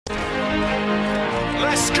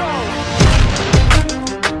let's go.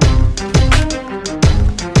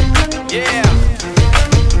 Yeah.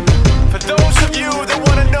 For those of you that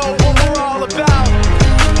wanna know what we're all about,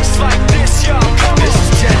 it's like this, y'all. This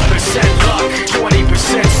is 10% luck,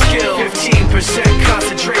 20% skill, 15%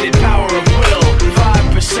 concentrated power of will,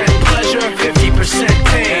 5% pleasure, 50%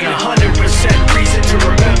 pain, and 100% reason to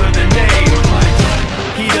remember the name.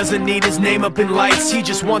 He doesn't need his name up in lights, he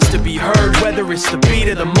just wants to be heard, whether it's the beat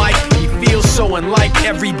of the mic. He feels so unlike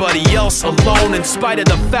everybody else, alone, in spite of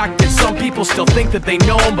the fact that some people still think that they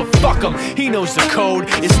know him. But fuck him, he knows the code.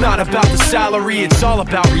 It's not about the salary, it's all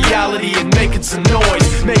about reality and making some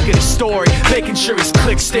noise, making a story, making sure his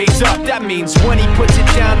click stays up. That means when he puts it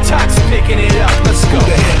down, Todd's picking it up. Let's go. Who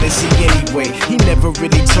the hell is he anyway? He never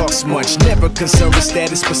really talks much, never concerned with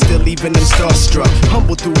status, but still leaving him starstruck.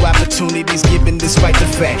 Humble through opportunities given, despite the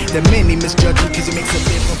fact that many misjudge him because he makes a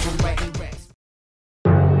living from writing raps.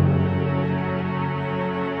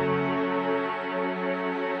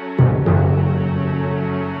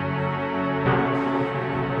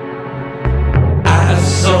 I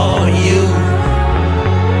saw you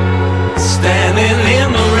standing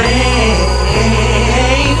in the rain.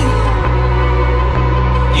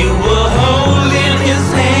 You were holding his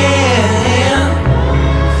hand,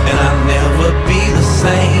 and I'll never be the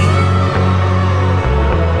same.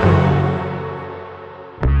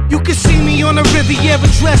 You can see me on the Riviera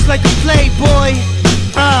dressed like a playboy.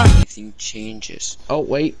 Anything changes. Oh,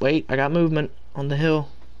 wait, I got movement on the hill.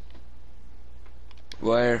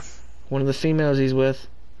 Where? One of the females he's with.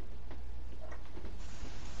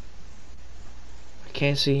 I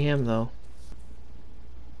can't see him though.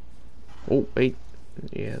 Oh, wait.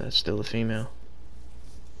 Yeah, that's still the female.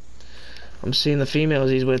 I'm seeing the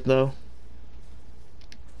females he's with though.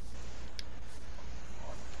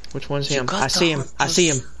 Which one's him? I see him. I see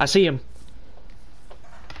him. I see him.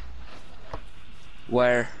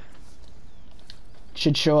 Where?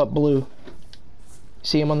 Should show up blue.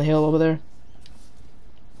 See him on the hill over there?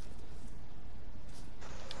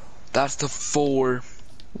 That's the 4.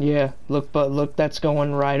 Yeah, look, but look, that's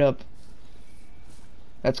going right up.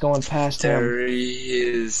 That's going past him. There he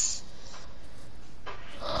is.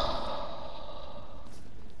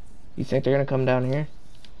 You think they're gonna come down here?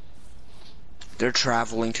 They're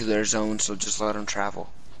traveling to their zone, so just let them travel.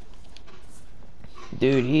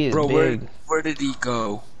 Dude, he is Bro, big. where did he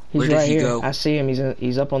go? He's Where did right he here. go? I see him.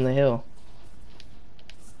 He's up on the hill.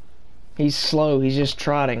 He's slow. He's just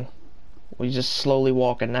trotting. He's just slowly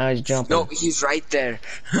walking. Now he's jumping. No, he's right there.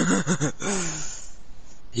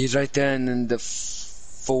 He's right there, and then the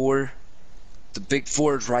 4, the big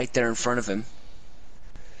 4 is right there in front of him.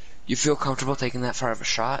 You feel comfortable taking that far of a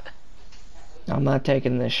shot? I'm not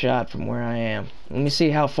taking this shot from where I am. Let me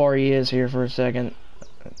see how far he is here for a second.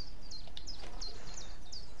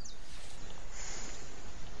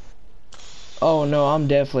 Oh no, I'm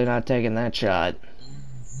definitely not taking that shot.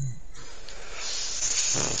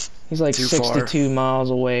 He's like Too 62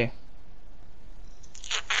 miles away.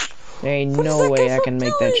 There ain't no way I can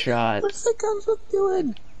make that shot. What's that guy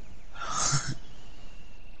doing?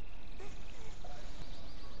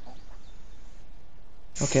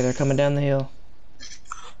 Okay, they're coming down the hill.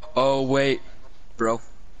 Oh wait, bro.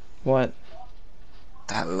 What?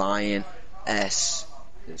 That lion S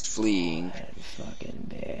is fleeing. That fucking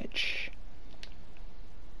bitch.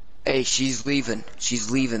 Hey, she's leaving.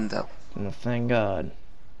 She's leaving though. Oh, thank God.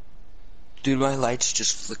 Dude, my lights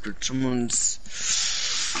just flickered.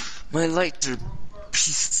 My lights are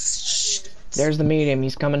pieces of shit. There's the medium.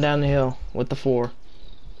 He's coming down the hill with the 4.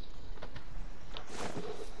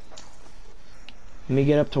 Let me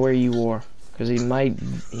get up to where you were, because he might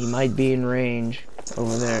be in range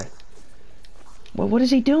over there. What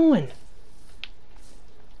is he doing?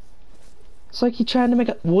 It's like he tried to make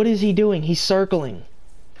a. What is he doing? He's circling.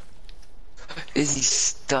 Is he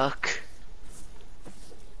stuck?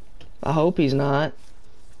 I hope he's not.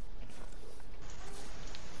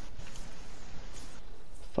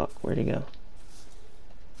 Fuck, where'd he go?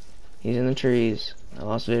 He's in the trees. I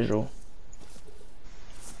lost visual.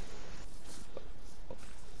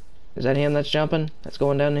 Is that him that's jumping? That's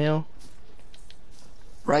going down the hill?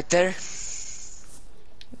 Right there?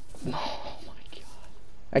 Oh my God.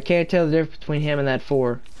 I can't tell the difference between him and that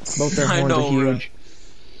 4. Both their horns are huge.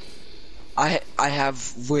 I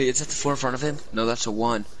have. Wait, is that the 4 in front of him? No, that's a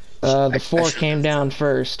 1. The 4 came down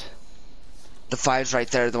first. The 5's right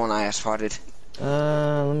there, the one I spotted.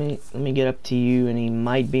 Let me get up to you, and he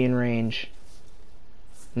might be in range.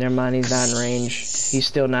 Never mind, he's not in range. He's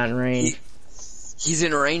still not in range. He's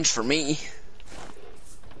in range for me.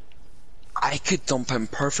 I could thump him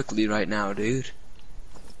perfectly right now, dude.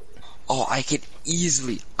 Oh, I could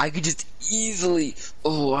just easily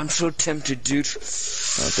Oh, I'm so tempted, dude.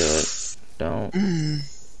 Don't do it. Don't.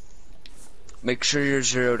 Make sure you're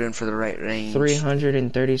zeroed in for the right range.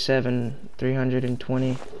 337,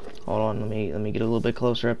 320. Hold on, let me get a little bit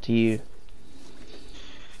closer up to you.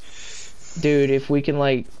 Dude, if we can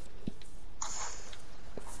like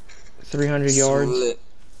 300 yards. Split.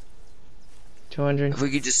 200. If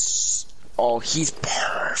we could just... Oh, he's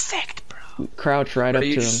perfect, bro. Crouch right up to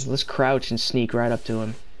him. Just... Let's crouch and sneak right up to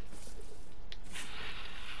him.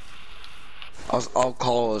 I'll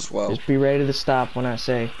call as well. Just be ready to stop when I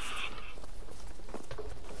say.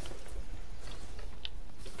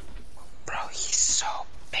 Bro, he's so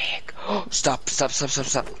big. Stop.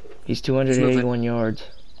 He's 281 yards.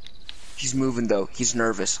 He's moving though. He's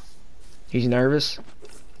nervous. He's nervous?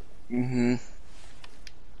 Mm-hmm.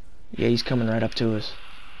 Yeah, he's coming right up to us.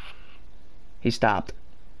 He stopped.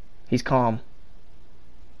 He's calm.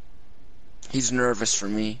 He's nervous for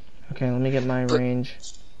me. Okay, let me get my range.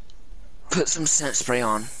 Put some scent spray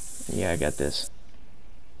on. Yeah, I got this.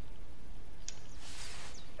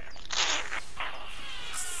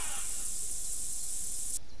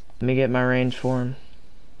 Let me get my range for him.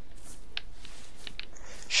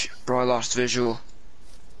 Bro, I lost visual.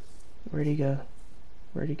 Where'd he go?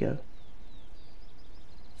 Where'd he go?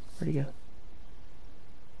 Where'd he go?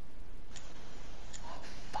 Oh,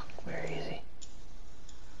 fuck, where is he?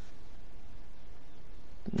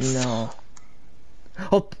 No.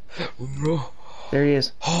 Oh! There he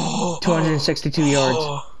is. 262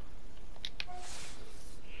 yards.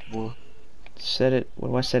 What? Set it. What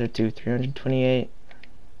do I set it to? 328.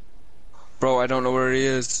 Bro, I don't know where he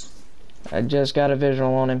is. I just got a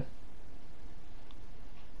visual on him.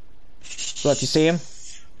 Look, you see him?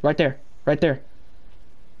 Right there. Right there.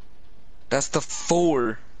 That's the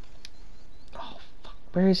 4. Oh, fuck.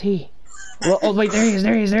 Where is he? Well, oh, wait, there he is.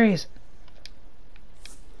 There he is. There he is.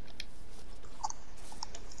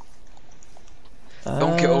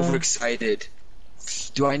 Don't get overexcited.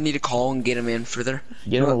 Do I need to call and get him in further?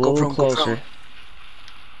 Get him a little closer.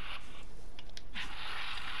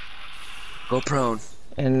 Go prone.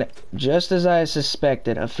 And just as I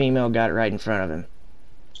suspected, a female got right in front of him.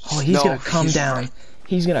 Oh, he's gonna come down. Right.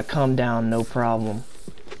 He's gonna come down, no problem.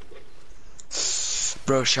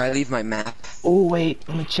 Bro, should I leave my map? Oh, wait.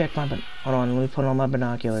 Let me check my... Hold on, let me put on my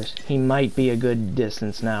binoculars. He might be a good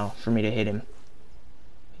distance now for me to hit him.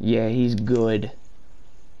 Yeah, he's good.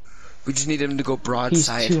 We just need him to go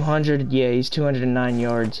broadside. He's 200, yeah, he's 209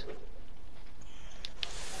 yards.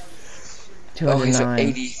 209. Oh, he's at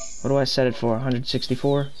 80. What do I set it for?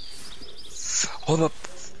 164? Hold up.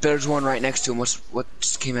 There's one right next to him. What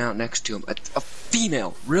just came out next to him? A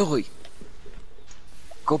female, really?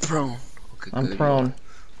 Go prone. Okay, I'm good. prone.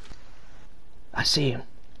 I see him.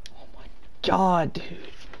 Oh my god, dude.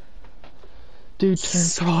 Dude, turn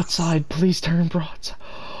broadside. Please turn broadside.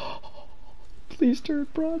 Please turn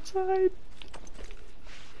broadside.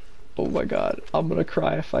 Oh my god. I'm gonna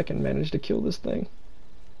cry if I can manage to kill this thing.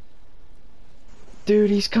 Dude,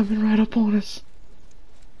 he's coming right up on us.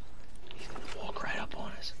 He's gonna walk right up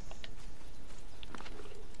on us.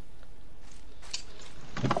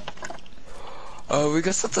 Oh, we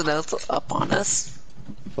got something else up on us.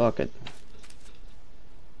 Fuck it.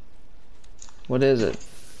 What is it?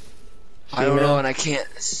 I don't know, and I can't.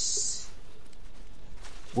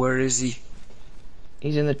 Where is he?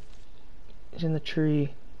 He's in the tree.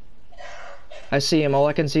 I see him. All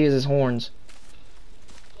I can see is his horns.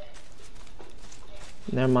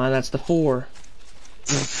 Never mind, that's the 4.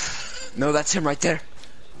 No, that's him right there.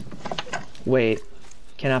 Wait,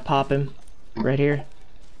 can I pop him? Right here?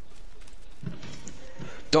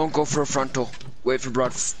 Don't go for a frontal. Wait for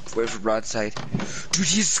broadside. Dude,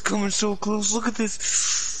 he's coming so close. Look at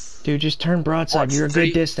this. Dude, just turn broadside. Watch You're a three.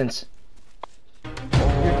 good distance. You're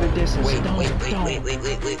a good distance. Wait. Don't. Give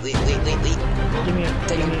me a.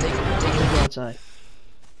 Take him. Broadside.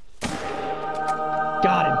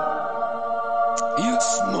 Got him. You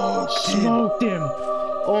Smoked him.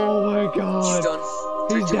 Oh my god. He's done.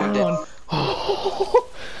 He's 3, 2, 1, down. dead.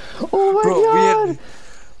 Oh my Bro, god.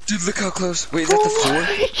 Dude, look how close. Wait, is that the 4?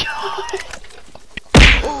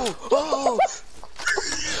 Oh my god. Oh.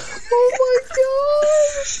 Oh my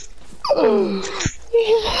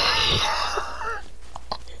god.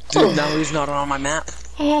 Dude, now he's not on my map.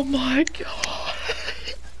 Oh my god.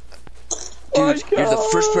 Dude, you're the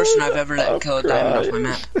first person I've ever let kill a diamond off my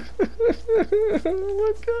map. Oh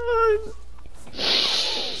my god.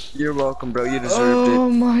 You're welcome, bro. You deserved Oh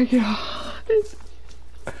it. my god.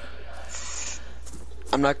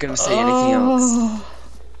 I'm not gonna say anything else.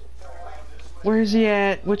 Where's he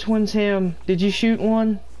at? Which one's him? Did you shoot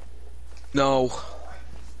one? No.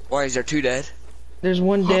 Why is there 2 dead? There's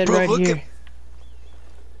one dead bro, right look here. at-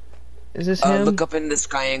 Is this him? Look up in the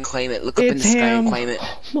sky and claim it. Look up in the sky and claim it.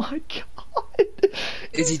 Oh my god.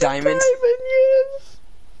 Is he diamond? Yes.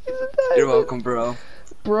 He's a diamond. You're welcome, bro.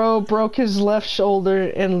 Bro broke his left shoulder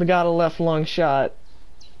and got a left lung shot.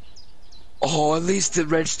 Oh, at least it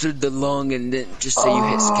registered the lung and didn't just say you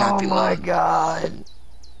hit scapula. Oh my god.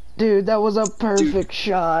 Dude, that was a perfect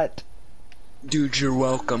shot. Dude, you're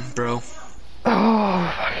welcome, bro. Oh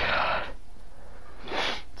my god.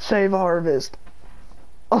 Save harvest.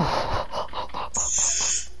 Oh.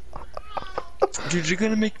 Dude, you're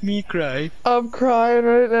gonna make me cry. I'm crying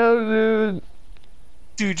right now, dude.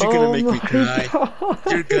 Dude, you're gonna make me my cry. God.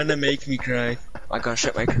 You're gonna make me cry. I gotta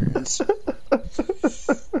shut my curtains.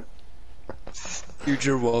 Dude,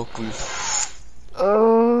 you're welcome.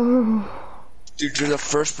 Oh. Dude, you're the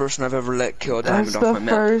first person I've ever let kill a diamond That's off my the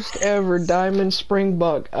map. first ever diamond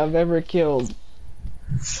Springbok I've ever killed.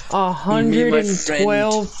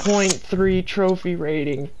 112.3 trophy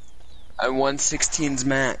rating. I won 16's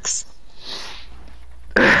max.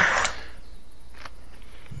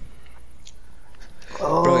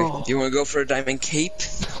 Oh. Bro, do you wanna go for a diamond cape?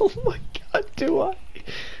 Oh my god, do I?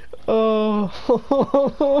 Oh.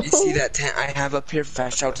 You see that tent I have up here?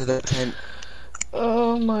 Fast out to the tent.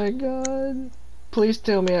 Oh my god. Please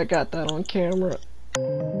tell me I got that on camera.